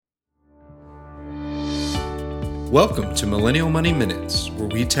Welcome to Millennial Money Minutes, where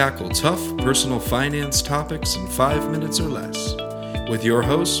we tackle tough personal finance topics in 5 minutes or less. With your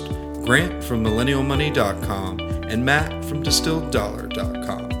host, Grant from MillennialMoney.com and Matt from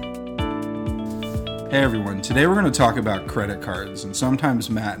DistilledDollar.com. Hey everyone, today we're going to talk about credit cards, and sometimes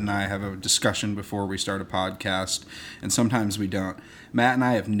Matt and I have a discussion before we start a podcast, and sometimes we don't. Matt and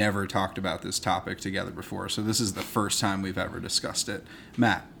I have never talked about this topic together before, so this is the first time we've ever discussed it.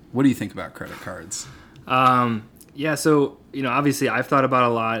 Matt, what do you think about credit cards? So, obviously I've thought about it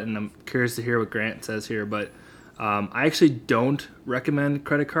a lot, and I'm curious to hear what Grant says here, but I actually don't recommend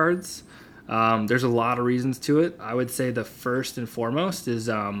credit cards. There's a lot of reasons to it. I would say the first and foremost is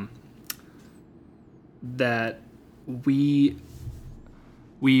that we've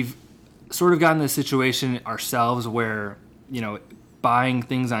sort of gotten this situation ourselves where, buying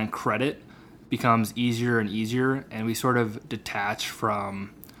things on credit becomes easier and easier, and we sort of detach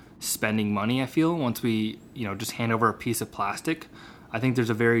from spending money, I feel, once we, just hand over a piece of plastic. I think there's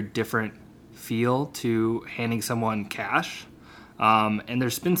a very different feel to handing someone cash. And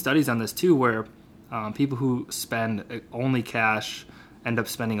there's been studies on this too, where people who spend only cash end up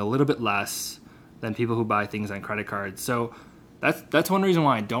spending a little bit less than people who buy things on credit cards. So that's one reason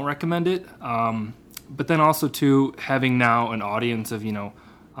why I don't recommend it. But then also too, having now an audience of,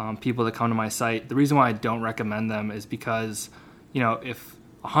 people that come to my site, the reason why I don't recommend them is because, if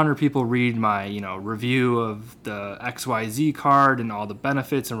 100 people read my, review of the XYZ card and all the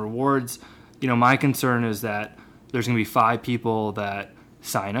benefits and rewards, my concern is that there's going to be 5 people that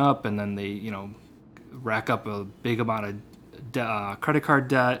sign up and then they, rack up a big amount of credit card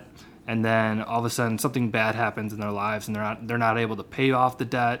debt, and then all of a sudden something bad happens in their lives and they're not able to pay off the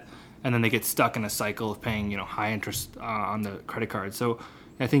debt, and then they get stuck in a cycle of paying, high interest on the credit card. So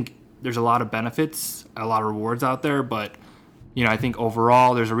I think there's a lot of benefits, a lot of rewards out there, but I think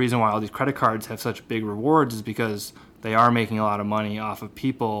overall there's a reason why all these credit cards have such big rewards is because they are making a lot of money off of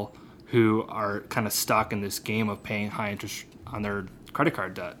people who are kind of stuck in this game of paying high interest on their credit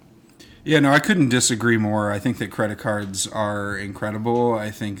card debt. Yeah, no, I couldn't disagree more. I think that credit cards are incredible.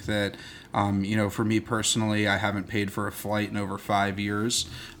 I think that, for me personally, I haven't paid for a flight in over 5 years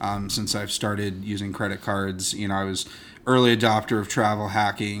since I've started using credit cards. I was early adopter of travel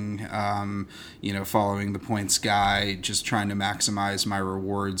hacking, following the points guy, just trying to maximize my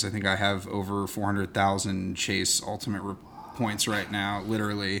rewards. I think I have over 400,000 Chase Ultimate points right now,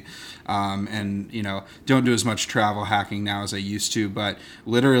 literally, and don't do as much travel hacking now as I used to, but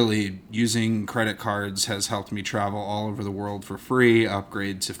literally using credit cards has helped me travel all over the world for free,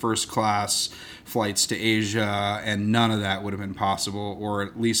 upgrade to first class flights to Asia, and none of that would have been possible, or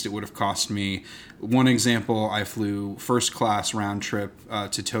at least it would have cost me. One example, I flew first class round trip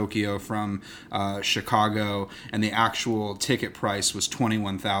to Tokyo from Chicago, and the actual ticket price was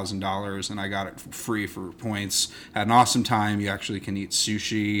 $21,000, and I got it free for points. Had an awesome time. You actually can eat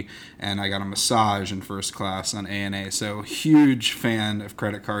sushi, and I got a massage in first class on ANA. So huge fan of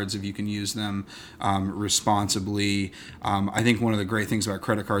credit cards if you can use them responsibly. I think one of the great things about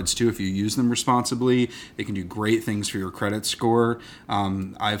credit cards too, if you use them responsibly, they can do great things for your credit score.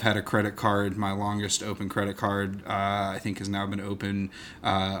 I've had a credit card, my longest open credit card, I think has now been open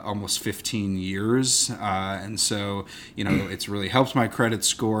almost 15 years. And so, it's really helped my credit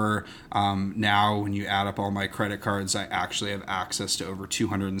score. Now, when you add up all my credit cards, I actually have access to over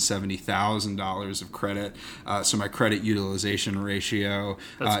 $270,000 of credit. So my credit utilization ratio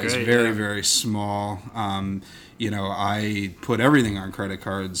is very, very small. I put everything on credit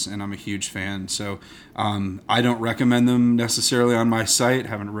cards, and I'm a huge fan. So I don't recommend them necessarily on my site.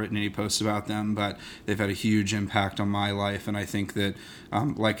 Haven't written any posts about them, but they've had a huge impact on my life. And I think that,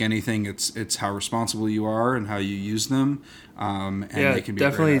 like anything, it's how responsible you are and how you use them. They can be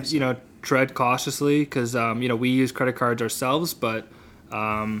definitely, tread cautiously because, we use credit cards ourselves, but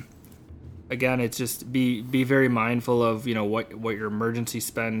again, it's just be very mindful of, what your emergency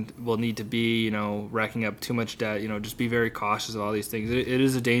spend will need to be, racking up too much debt, just be very cautious of all these things. It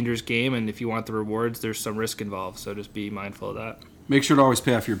is a dangerous game, and if you want the rewards, there's some risk involved, so just be mindful of that. Make sure to always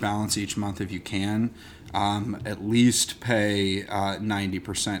pay off your balance each month if you can. At least pay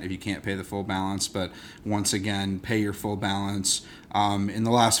 90% if you can't pay the full balance, but once again, pay your full balance. In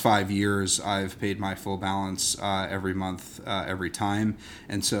the last 5 years, I've paid my full balance every month, every time.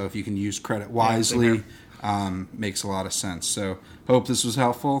 And so if you can use credit wisely, makes a lot of sense. So hope this was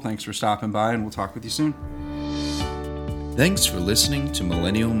helpful. Thanks for stopping by, and we'll talk with you soon. Thanks for listening to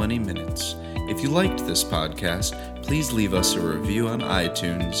Millennial Money Minutes. If you liked this podcast, please leave us a review on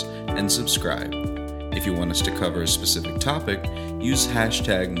iTunes and subscribe. If you want us to cover a specific topic, use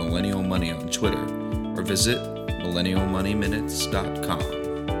 #MillennialMoney on Twitter or visit MillennialMoneyMinutes.com.